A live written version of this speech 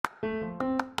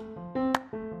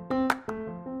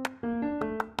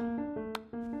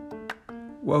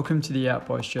Welcome to the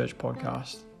Outpost Church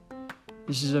podcast.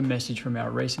 This is a message from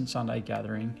our recent Sunday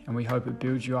gathering, and we hope it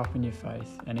builds you up in your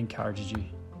faith and encourages you.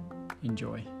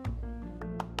 Enjoy.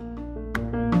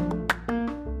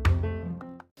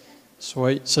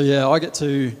 Sweet. So I get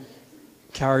to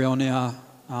carry on our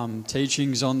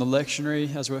teachings on the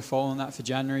lectionary as we're following that for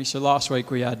January. So last week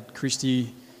we had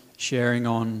Christy sharing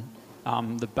on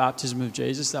the baptism of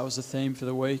Jesus. That was the theme for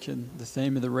the week and the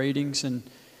theme of the readings. And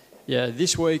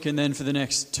this week and then for the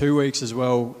next 2 weeks as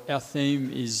well, our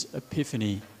theme is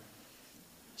Epiphany.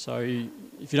 So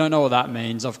if you don't know what that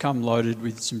means, I've come loaded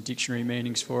with some dictionary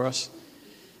meanings for us.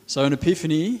 So an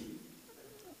epiphany,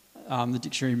 the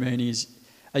dictionary meaning is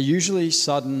a usually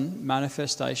sudden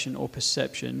manifestation or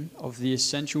perception of the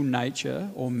essential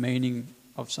nature or meaning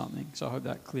of something. So I hope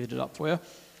that cleared it up for you.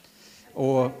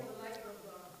 Or,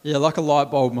 like a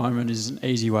light bulb moment is an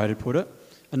easy way to put it.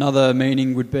 Another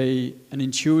meaning would be an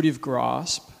intuitive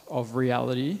grasp of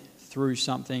reality through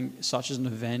something such as an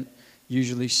event,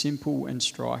 usually simple and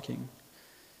striking.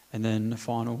 And then the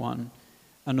final one,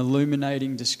 an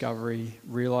illuminating discovery,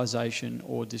 realization,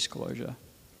 or disclosure.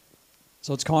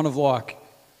 So it's kind of like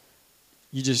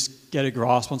you just get a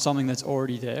grasp on something that's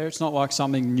already there. It's not like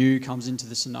something new comes into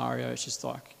the scenario. It's just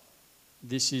like,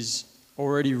 this is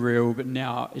already real, but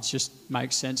now it just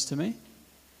makes sense to me.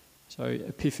 So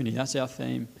Epiphany, that's our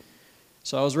theme.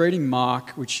 So I was reading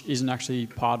Mark, which isn't actually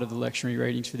part of the lectionary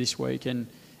readings for this week. And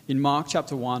in Mark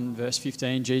chapter 1, verse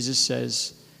 15, Jesus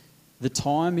says, "The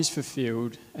time is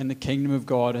fulfilled and the kingdom of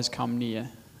God has come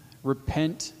near.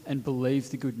 Repent and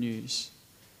believe the good news."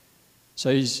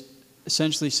 So he's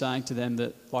essentially saying to them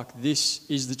that this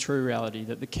is the true reality,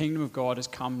 that the kingdom of God has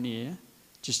come near.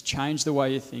 Just change the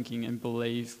way you're thinking and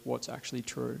believe what's actually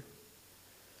true.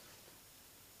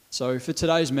 So for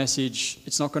today's message,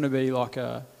 it's not going to be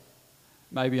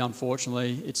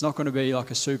unfortunately, it's not going to be like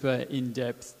a super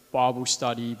in-depth Bible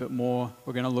study, but more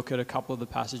we're going to look at a couple of the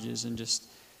passages and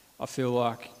I feel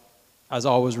like as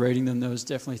I was reading them, there was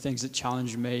definitely things that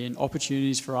challenged me and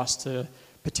opportunities for us to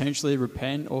potentially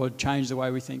repent or change the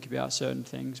way we think about certain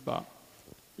things. But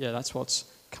that's what's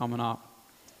coming up.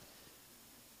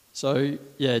 So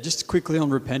just quickly on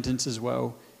repentance as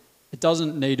well. It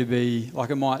doesn't need to be,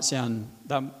 it might sound,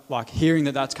 that hearing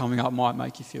that's coming up might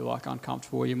make you feel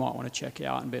uncomfortable. You might want to check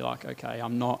out and be okay,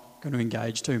 I'm not going to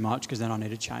engage too much because then I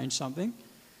need to change something.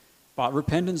 But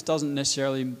repentance doesn't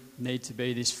necessarily need to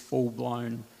be this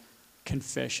full-blown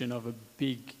confession of a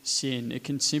big sin. It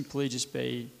can simply just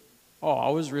be, I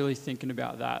was really thinking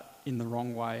about that in the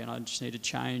wrong way and I just need to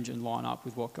change and line up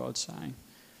with what God's saying.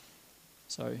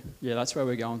 So, that's where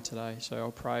we're going today. So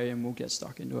I'll pray and we'll get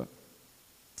stuck into it.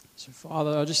 So,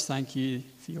 Father, I just thank you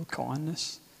for your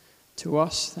kindness to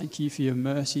us. Thank you for your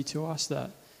mercy to us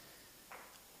that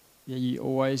you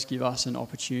always give us an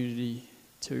opportunity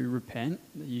to repent,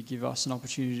 that you give us an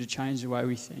opportunity to change the way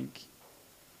we think.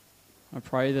 I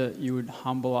pray that you would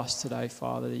humble us today,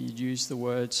 Father, that you'd use the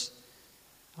words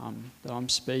that I'm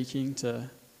speaking to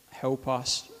help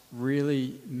us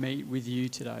really meet with you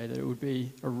today, that it would be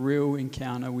a real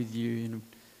encounter with you and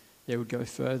it would go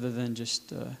further than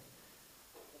just a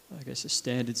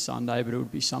standard Sunday, but it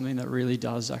would be something that really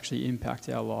does actually impact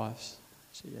our lives.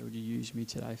 So would you use me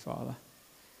today, Father?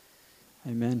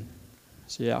 Amen.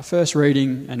 So our first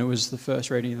reading, and it was the first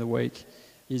reading of the week,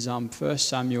 is 1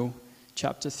 Samuel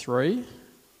chapter 3,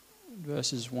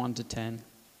 verses 1 to 10.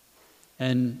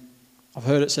 And I've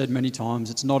heard it said many times,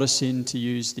 it's not a sin to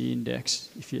use the index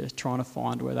if you're trying to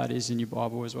find where that is in your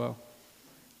Bible as well.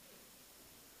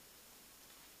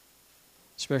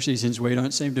 Especially since we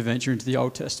don't seem to venture into the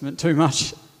Old Testament too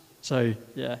much. So,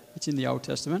 it's in the Old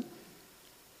Testament.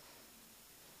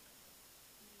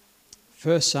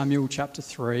 1 Samuel chapter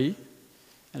 3,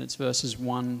 and it's verses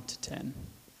 1 to 10.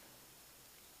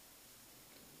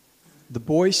 The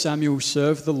boy Samuel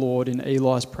served the Lord in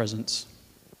Eli's presence.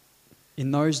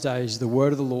 In those days, the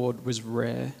word of the Lord was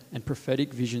rare, and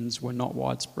prophetic visions were not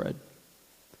widespread.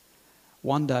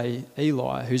 One day,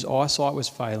 Eli, whose eyesight was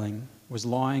failing, was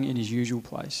lying in his usual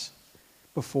place,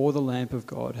 before the lamp of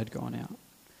God had gone out.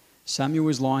 Samuel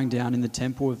was lying down in the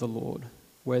temple of the Lord,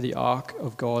 where the ark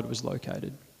of God was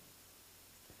located.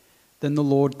 Then the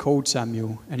Lord called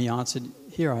Samuel, and he answered,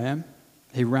 "Here I am."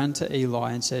 He ran to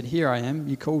Eli and said, "Here I am,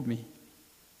 you called me."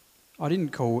 "I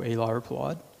didn't call," Eli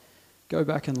replied. "Go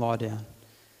back and lie down."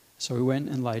 So he went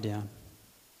and lay down.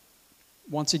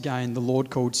 Once again, the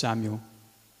Lord called Samuel.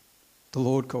 The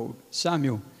Lord called,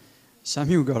 "Samuel."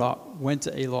 Samuel got up, went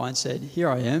to Eli and said, "Here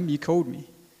I am, you called me."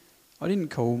 "I didn't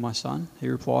call, my son," he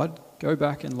replied. "Go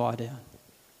back and lie down."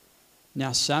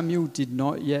 Now Samuel did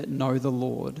not yet know the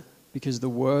Lord, because the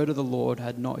word of the Lord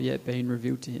had not yet been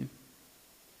revealed to him.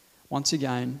 Once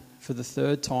again, for the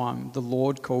third time, the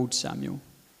Lord called Samuel.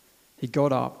 He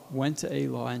got up, went to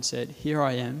Eli and said, "Here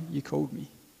I am, you called me."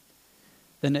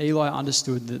 Then Eli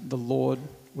understood that the Lord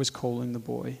was calling the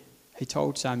boy. He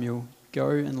told Samuel, "Go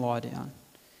and lie down.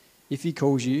 If he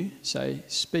calls you, say,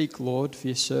 'Speak, Lord, for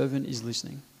your servant is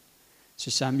listening.'" So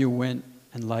Samuel went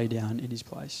and lay down in his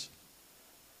place.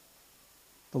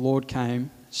 The Lord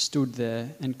came, stood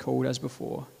there, and called as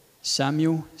before,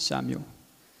 "Samuel, Samuel."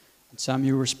 And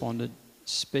Samuel responded,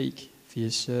 "Speak, for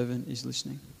your servant is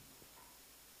listening."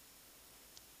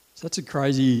 So that's a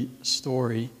crazy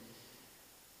story.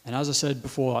 And as I said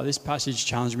before, this passage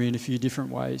challenged me in a few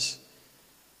different ways.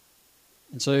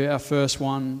 And so our first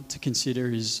one to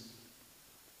consider is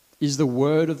the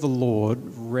word of the Lord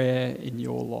rare in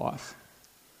your life?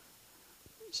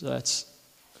 So that's,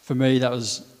 for me, that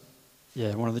was,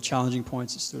 one of the challenging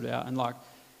points that stood out. And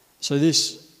so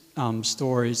this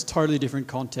story is a totally different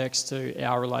context to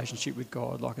our relationship with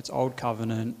God. Like, it's old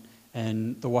covenant,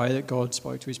 and the way that God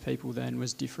spoke to his people then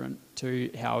was different to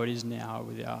how it is now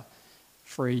with our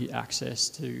free access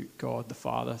to God the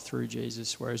Father through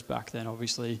Jesus. Whereas back then,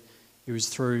 obviously, it was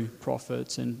through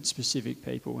prophets and specific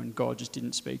people, and God just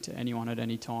didn't speak to anyone at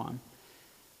any time.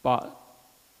 But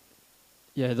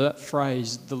that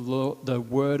phrase, the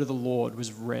word of the Lord,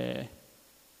 was rare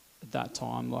at that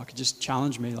time. Like, it just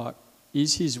challenged me. Like,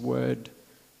 is his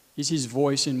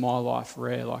voice in my life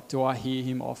rare? Like, do I hear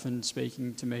him often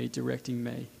speaking to me, directing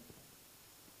me?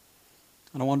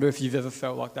 And I wonder if you've ever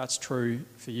felt like that's true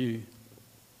for you.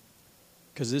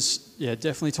 Because there's,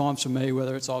 definitely times for me,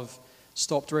 whether it's I've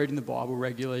stopped reading the Bible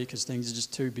regularly because things are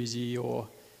just too busy, or,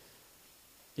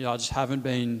 I just haven't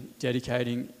been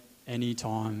dedicating any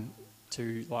time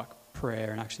to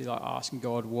prayer and actually asking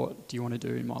God, what do you want to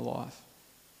do in my life?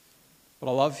 But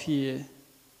I love here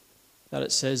that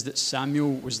it says that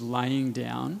Samuel was laying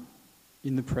down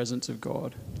in the presence of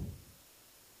God.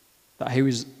 That he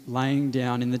was laying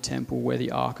down in the temple where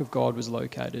the ark of God was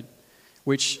located,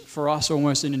 which for us,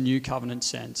 almost in a new covenant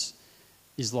sense,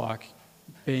 is like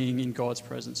being in God's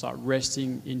presence, like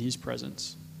resting in his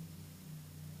presence.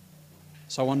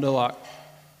 So I wonder,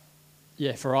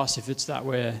 for us, if it's that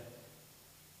we're,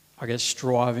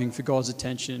 striving for God's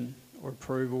attention or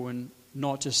approval and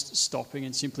not just stopping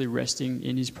and simply resting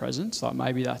in his presence. Like,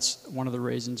 maybe that's one of the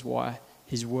reasons why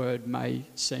his word may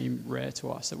seem rare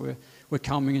to us, that we're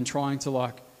coming and trying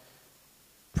to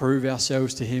prove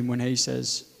ourselves to him when he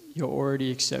says, "You're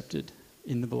already accepted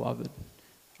in the beloved."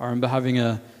 I remember having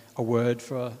a word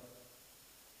for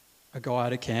a guy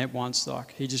at a camp once.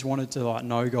 He just wanted to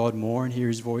know God more and hear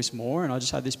his voice more, and I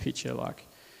just had this picture,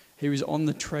 he was on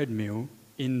the treadmill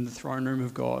in the throne room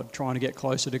of God trying to get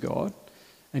closer to God,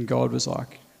 and God was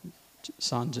like,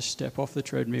 "Son, just step off the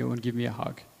treadmill and give me a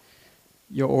hug.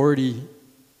 You're already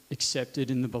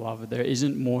accepted in the beloved. There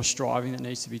isn't more striving that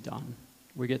needs to be done.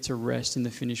 We get to rest in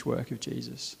the finished work of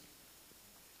Jesus."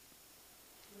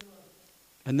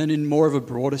 And then in more of a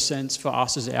broader sense for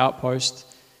us as Outpost,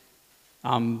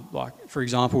 for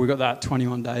example, we've got that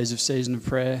 21 days of season of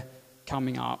prayer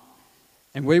coming up.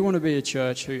 And we want to be a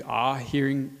church who are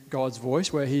hearing God's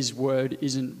voice, where his word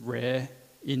isn't rare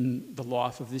in the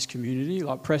life of this community,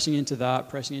 pressing into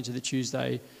the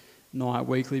Tuesday night,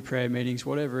 weekly prayer meetings,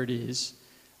 whatever it is.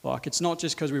 It's not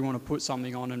just because we want to put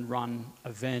something on and run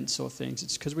events or things.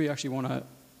 It's because we actually want to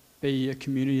be a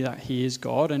community that hears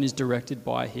God and is directed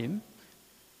by him.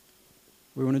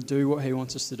 We want to do what he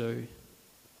wants us to do.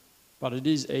 But it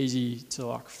is easy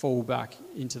to fall back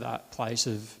into that place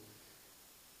of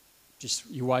just,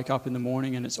 you wake up in the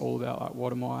morning and it's all about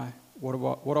what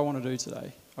I want to do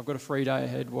today. I've got a free day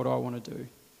ahead, what do I want to do?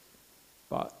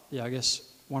 But I guess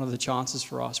one of the chances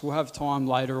for us, we'll have time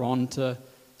later on to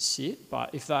sit,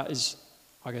 but if that is,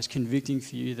 convicting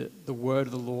for you, that the word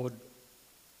of the Lord,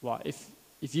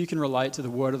 if you can relate to the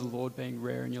word of the Lord being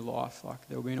rare in your life,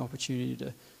 there'll be an opportunity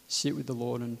to sit with the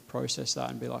Lord and process that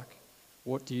and be like,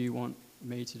 what do you want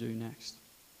me to do next?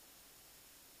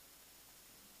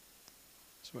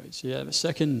 Sweet. So the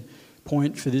second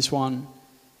point for this one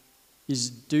is,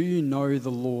 do you know the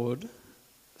Lord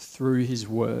through his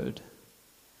word?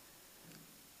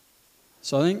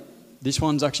 So I think this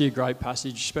one's actually a great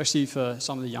passage, especially for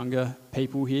some of the younger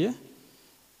people here,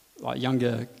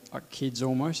 younger kids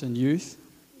almost, and youth.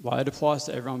 It applies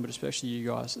to everyone, but especially you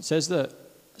guys. It says that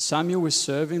Samuel was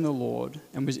serving the Lord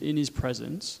and was in his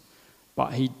presence,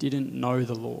 but he didn't know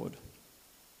the Lord.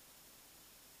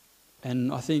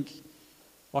 And I think,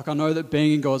 I know that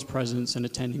being in God's presence and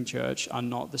attending church are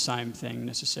not the same thing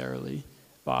necessarily,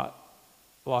 but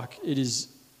it is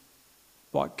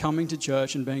like coming to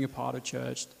church and being a part of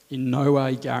church in no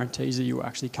way guarantees that you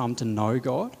actually come to know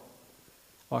God.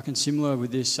 Like, and similar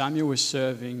with this, Samuel was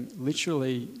serving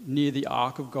literally near the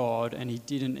ark of God, and he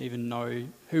didn't even know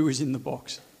who was in the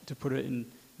box, to put it in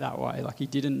that way. Like, he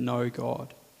didn't know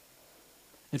God.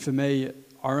 And for me,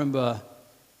 I remember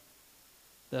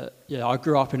that, I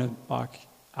grew up in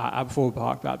Aberfoyle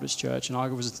Park Baptist Church, and I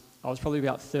was probably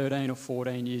about 13 or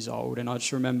 14 years old, and I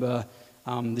just remember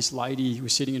this lady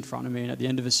was sitting in front of me, and at the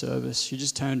end of a service, she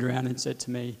just turned around and said to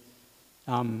me,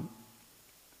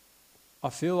 I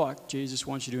feel like Jesus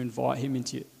wants you to invite him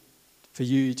into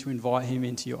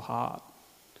your heart.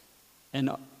 And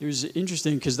it was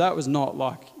interesting because that was not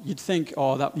like, you'd think,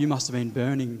 that you must have been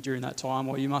burning during that time,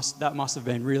 or that must have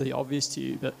been really obvious to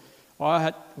you. But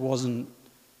I wasn't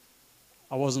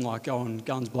like going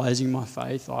guns blazing in my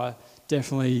faith.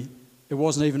 It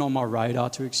wasn't even on my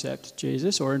radar to accept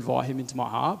Jesus or invite him into my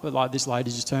heart. But like, this lady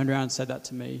just turned around and said that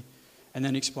to me, and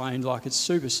then explained, like, it's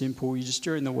super simple. You just,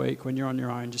 during the week when you're on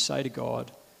your own, just say to God,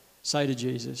 say to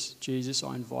Jesus,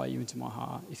 I invite you into my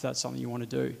heart, if that's something you want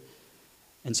to do.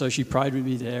 And so she prayed with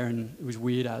me there, and it was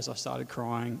weird as I started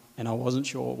crying, and I wasn't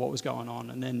sure what was going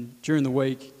on. And then during the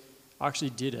week, I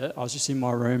actually did it. I was just in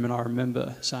my room, and I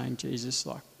remember saying, Jesus,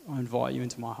 like, I invite you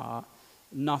into my heart.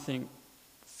 Nothing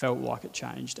felt like it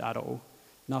changed at all.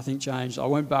 Nothing changed. I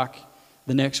went back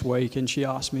the next week, and she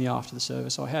asked me after the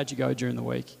service, how'd you go during the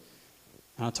week?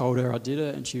 And I told her I did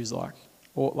it, and she was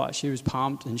she was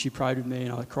pumped, and she prayed with me,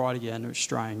 and I cried again. It was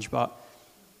strange. But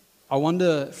I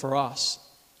wonder for us,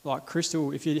 like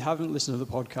Crystal, if you haven't listened to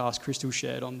the podcast, Crystal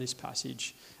shared on this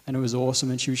passage, and it was awesome.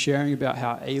 And she was sharing about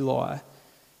how Eli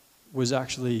was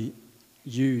actually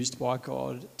used by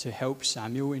God to help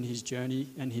Samuel in his journey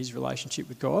and his relationship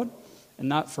with God.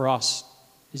 And that for us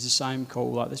is the same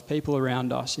call. Like, there's people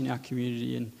around us in our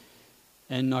community,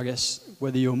 and I guess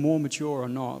whether you're more mature or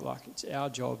not, like, it's our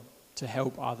job to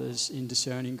help others in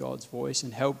discerning God's voice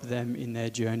and help them in their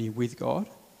journey with God.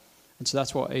 And so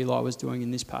that's what Eli was doing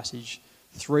in this passage.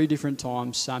 3 different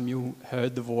times Samuel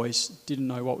heard the voice, didn't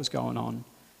know what was going on,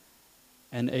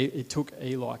 and it took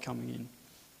Eli coming in.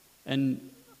 And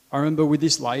I remember with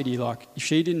this lady, like, if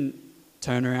she didn't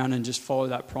turn around and just follow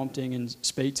that prompting and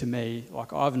speak to me,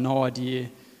 like, I have no idea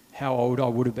how old I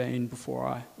would have been before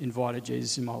I invited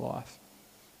Jesus in my life.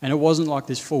 And it wasn't like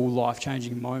this full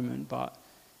life-changing moment, but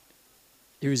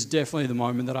it was definitely the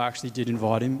moment that I actually did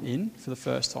invite him in for the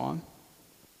first time.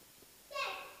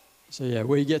 So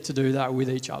we get to do that with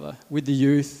each other, with the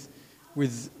youth,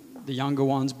 with the younger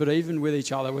ones, but even with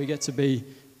each other, we get to be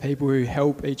people who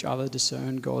help each other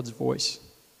discern God's voice.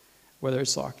 Whether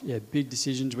it's like, big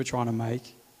decisions we're trying to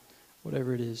make,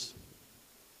 whatever it is.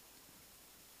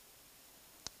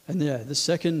 And the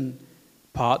second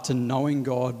part to knowing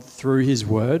God through his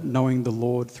word, knowing the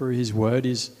Lord through his word,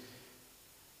 is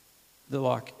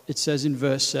it says in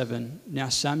verse 7, now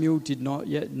Samuel did not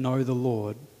yet know the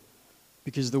Lord,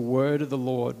 because the word of the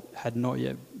Lord had not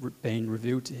yet been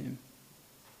revealed to him.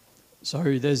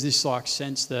 So there's this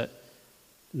sense that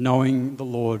knowing the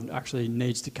Lord actually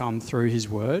needs to come through his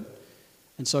word.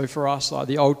 And so for us,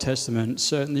 the Old Testament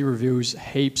certainly reveals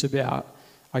heaps about,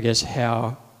 I guess,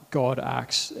 how God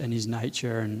acts and his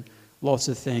nature and lots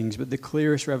of things. But the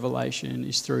clearest revelation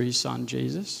is through his son,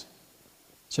 Jesus.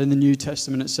 So in the New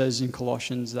Testament, it says in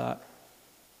Colossians that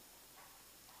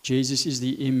Jesus is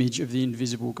the image of the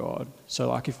invisible God.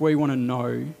 So if you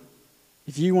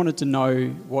wanted to know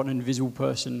what an invisible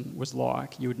person was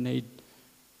like, you would need,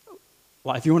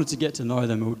 if you wanted to get to know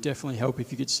them, it would definitely help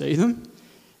if you could see them,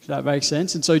 if that makes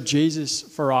sense. And so Jesus,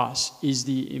 for us, is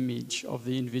the image of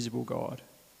the invisible God.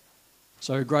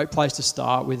 So a great place to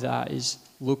start with that is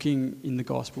looking in the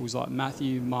Gospels like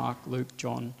Matthew, Mark, Luke,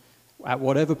 John, at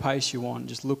whatever pace you want,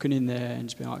 just looking in there and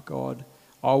just being like, God,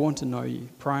 I want to know you,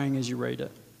 praying as you read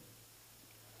it.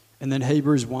 And then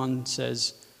Hebrews 1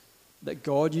 says that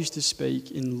God used to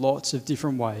speak in lots of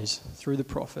different ways through the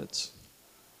prophets,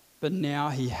 but now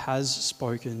he has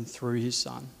spoken through his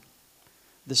Son.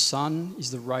 The Son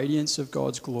is the radiance of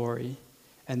God's glory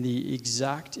and the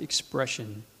exact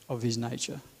expression of his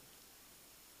nature.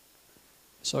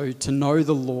 So to know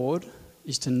the Lord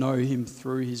is to know him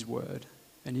through his word,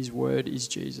 and his word is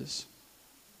Jesus.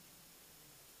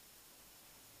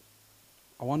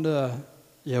 I wonder,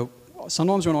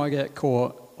 sometimes when I get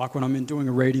caught, when I'm doing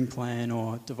a reading plan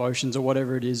or devotions or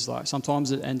whatever it is,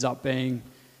 sometimes it ends up being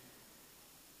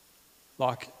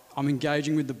I'm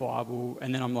engaging with the Bible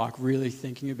and then I'm really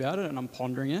thinking about it and I'm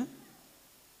pondering it.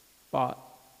 But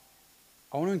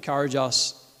I want to encourage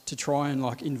us to try and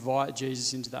invite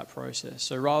Jesus into that process.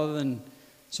 So rather than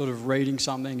sort of reading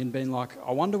something and being like,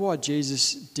 I wonder why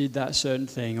Jesus did that certain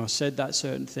thing or said that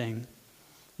certain thing,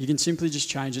 you can simply just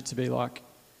change it to be like,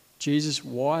 Jesus,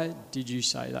 why did you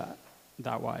say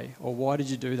that way? Or why did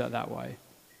you do that way?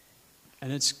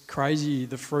 And it's crazy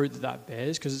the fruit that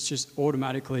bears, because it's just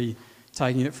automatically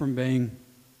taking it from being,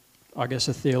 I guess,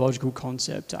 a theological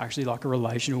concept to actually like a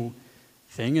relational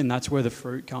thing, and that's where the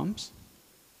fruit comes.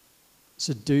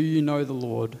 So do you know the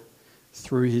Lord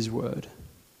through his word?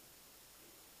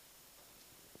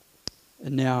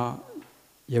 And now,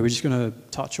 we're just going to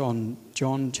touch on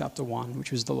John chapter 1,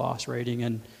 which was the last reading.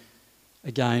 And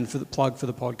again, for the plug for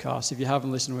the podcast, if you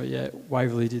haven't listened to it yet,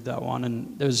 Waverley did that one.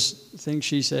 And there's things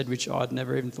she said which I'd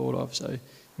never even thought of. So it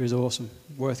was awesome,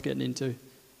 worth getting into.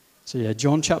 So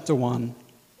John chapter 1,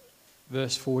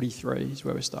 verse 43 is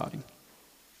where we're starting.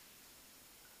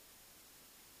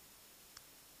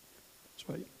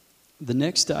 Sweet. The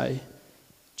next day,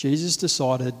 Jesus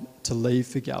decided to leave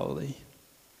for Galilee.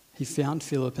 He found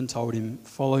Philip and told him,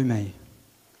 "Follow me."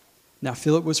 Now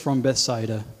Philip was from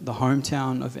Bethsaida, the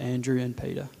hometown of Andrew and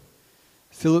Peter.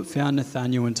 Philip found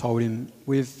Nathanael and told him,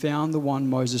 "We have found the one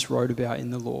Moses wrote about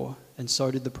in the law, and so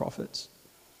did the prophets,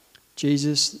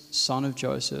 Jesus, son of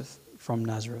Joseph, from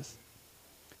Nazareth."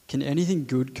 "Can anything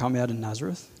good come out of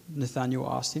Nazareth?" Nathanael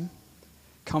asked him.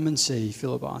 "Come and see,"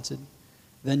 Philip answered.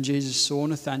 Then Jesus saw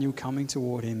Nathanael coming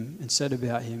toward him and said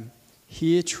about him,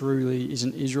 "Here truly is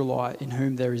an Israelite in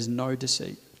whom there is no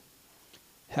deceit."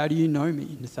 "How do you know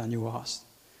me?" Nathanael asked.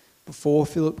 "Before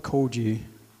Philip called you,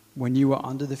 when you were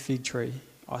under the fig tree,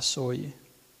 I saw you."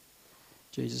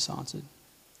 Jesus answered.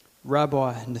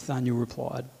 "Rabbi," Nathanael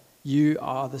replied, "you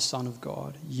are the Son of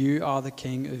God. You are the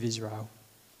King of Israel."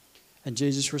 And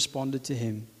Jesus responded to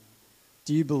him,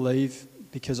 "Do you believe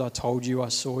because I told you I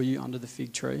saw you under the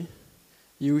fig tree?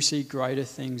 You will see greater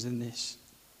things than this."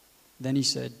 Then he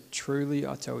said, "Truly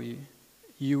I tell you,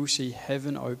 you will see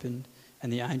heaven opened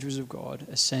and the angels of God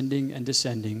ascending and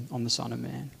descending on the Son of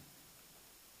Man."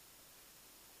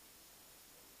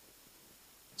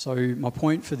 So my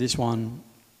point for this one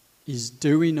is,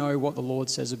 do we know what the Lord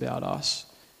says about us?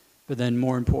 But then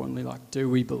more importantly, do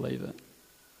we believe it?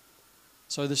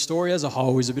 So the story as a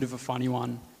whole is a bit of a funny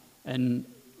one. And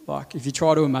if you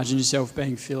try to imagine yourself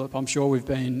being Philip, I'm sure we've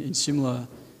been in similar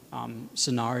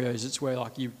scenarios. It's where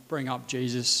you bring up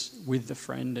Jesus with the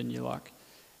friend and you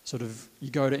you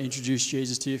go to introduce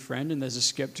Jesus to your friend and there's a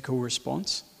skeptical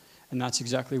response. And that's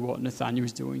exactly what Nathanael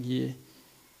is doing here.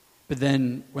 But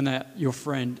then when your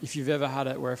friend, if you've ever had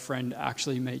it where a friend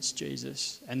actually meets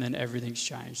Jesus and then everything's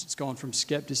changed, it's gone from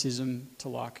skepticism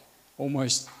to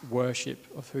almost worship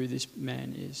of who this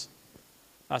man is.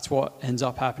 That's what ends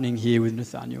up happening here with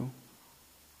Nathanael.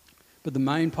 But the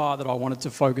main part that I wanted to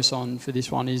focus on for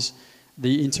this one is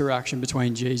the interaction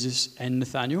between Jesus and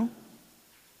Nathanael.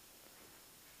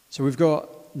 So we've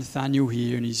got Nathanael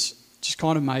here, and he's just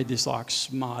kind of made this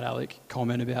smart aleck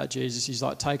comment about Jesus. He's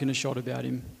taken a shot about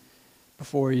him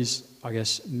before he's, I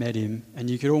guess, met him. And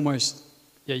you could almost,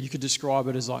 you could describe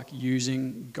it as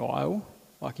using guile.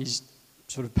 He's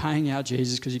sort of paying out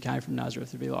Jesus because he came from Nazareth.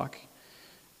 It'd be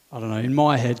I don't know, in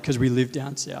my head, because we live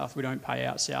down south, we don't pay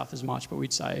out south as much, but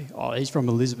we'd say, "Oh, he's from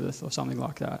Elizabeth," or something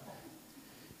like that.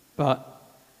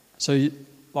 But, so you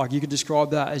could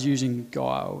describe that as using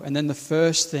guile. And then the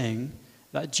first thing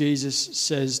that Jesus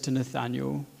says to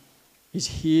Nathanael is,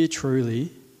 "Here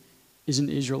truly is an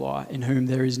Israelite in whom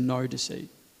there is no deceit."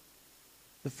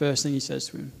 The first thing he says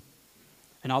to him.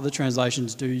 And other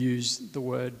translations do use the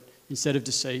word, instead of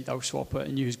deceit, they'll swap it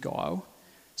and use guile.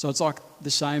 So it's the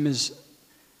same as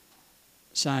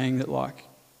saying that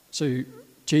so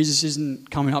Jesus isn't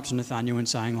coming up to Nathanael and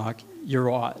saying "You're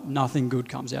right, nothing good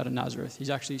comes out of Nazareth." He's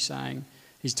actually saying,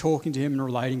 he's talking to him and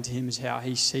relating to him as how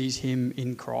he sees him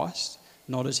in Christ,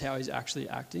 not as how he's actually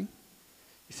acting.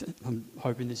 I'm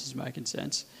hoping this is making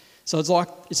sense. So it's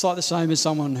the same as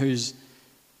someone who's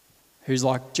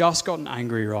just gotten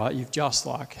angry, right? You've just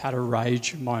had a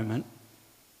rage moment,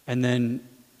 and then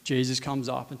Jesus comes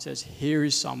up and says, "Here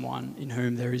is someone in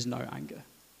whom there is no anger."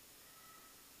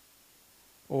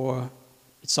 Or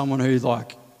it's someone who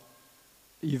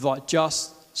you've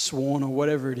just sworn or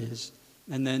whatever it is,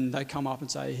 and then they come up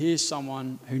and say, "Here's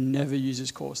someone who never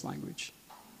uses coarse language."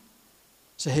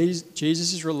 So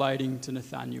Jesus is relating to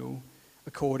Nathanael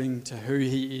according to who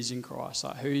he is in Christ,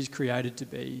 who he's created to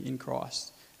be in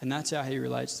Christ. And that's how he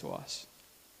relates to us.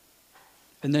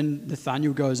 And then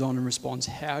Nathanael goes on and responds,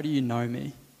 "How do you know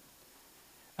me?"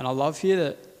 And I love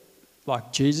here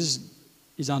that Jesus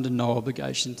is under no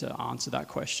obligation to answer that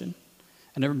question.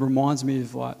 And it reminds me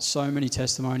of so many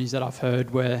testimonies that I've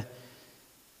heard where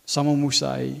someone will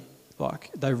say,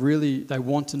 Like they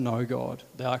want to know God.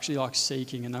 They're actually like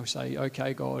seeking, and they'll say,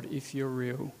 okay, God, if you're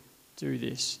real, do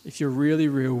this. If you're really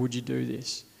real, would you do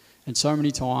this? And so many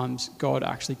times God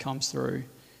actually comes through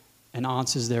and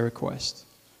answers their request.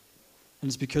 And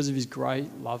it's because of his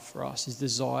great love for us, his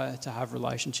desire to have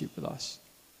relationship with us.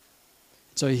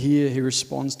 So here he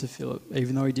responds to Philip,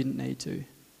 even though he didn't need to.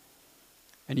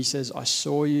 And he says, I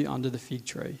saw you under the fig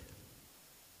tree.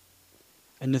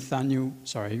 And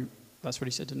that's what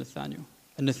he said to Nathanael.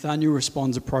 And Nathanael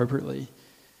responds appropriately.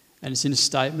 And it's in a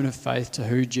statement of faith to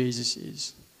who Jesus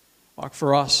is. Like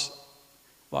for us,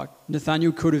 like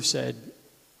Nathanael could have said,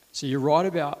 so you're right,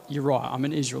 I'm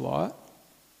an Israelite.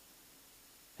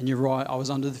 And you're right, I was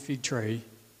under the fig tree,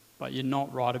 but you're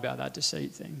not right about that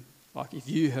deceit thing. Like if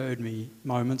you heard me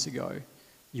moments ago,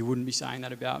 you wouldn't be saying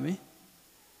that about me.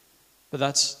 But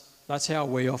that's how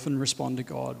we often respond to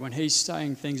God. When he's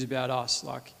saying things about us,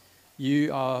 like,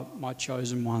 you are my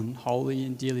chosen one, holy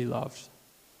and dearly loved.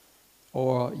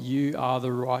 Or you are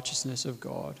the righteousness of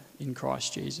God in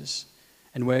Christ Jesus.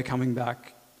 And we're coming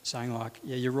back saying like,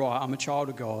 yeah, you're right, I'm a child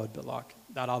of God, but like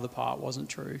that other part wasn't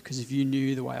true, because if you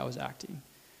knew the way I was acting.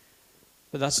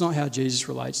 But that's not how Jesus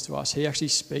relates to us. He actually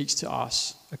speaks to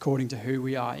us according to who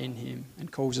we are in him and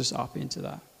calls us up into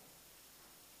that.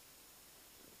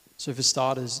 So for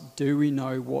starters, do we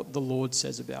know what the Lord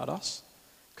says about us?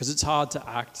 Because it's hard to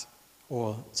act,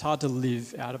 or it's hard to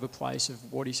live out of a place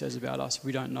of what he says about us if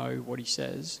we don't know what he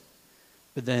says.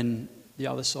 But then the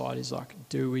other side is like,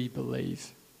 do we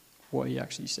believe what he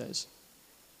actually says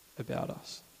about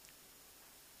us?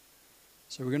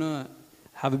 So we're going to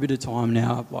have a bit of time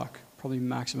now, like probably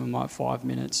maximum like 5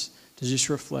 minutes, to just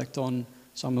reflect on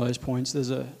some of those points.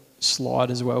 There's a slide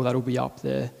as well that'll be up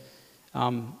there.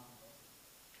 And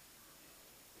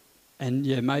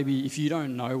yeah, maybe if you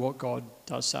don't know what God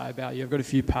does say about you, I've got a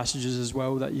few passages as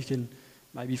well that you can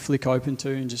maybe flick open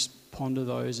to and just ponder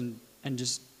those and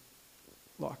just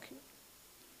like,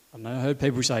 I don't know, I heard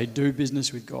people say, do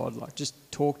business with God, like just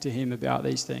talk to him about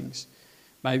these things.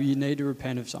 Maybe you need to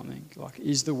repent of something. Like,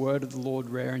 is the word of the Lord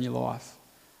rare in your life?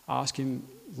 Ask him,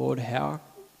 Lord, how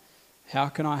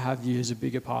can I have you as a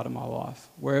bigger part of my life?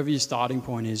 Wherever your starting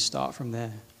point is, start from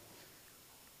there.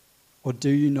 Or do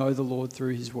you know the Lord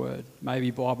through his word?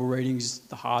 Maybe Bible reading's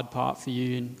the hard part for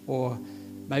you, or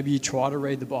maybe you try to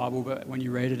read the Bible, but when you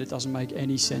read it, it doesn't make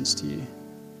any sense to you.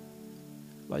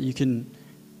 Like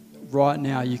right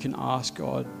now, you can ask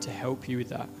God to help you with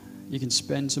that. You can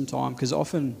spend some time, because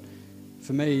often,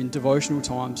 for me, in devotional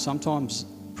time, sometimes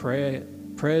prayer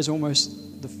is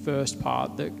almost the first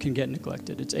part that can get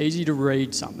neglected. It's easy to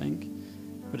read something,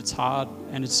 but it's hard,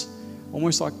 and it's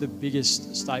almost like the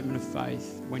biggest statement of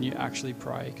faith when you actually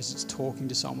pray, because it's talking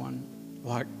to someone.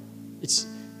 Like, it's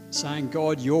saying,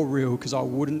 God, you're real, because I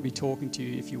wouldn't be talking to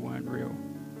you if you weren't real.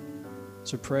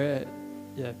 So prayer,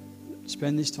 yeah,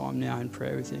 spend this time now in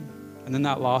prayer with him. And then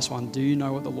that last one, do you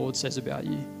know what the Lord says about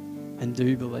you? And do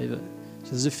you believe it?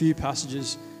 So there's a few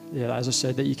passages, yeah, as I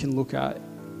said, that you can look at.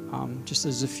 Just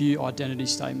there's a few identity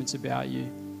statements about you.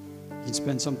 You can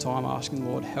spend some time asking the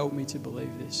Lord, help me to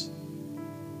believe this.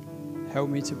 Help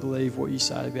me to believe what you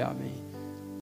say about me.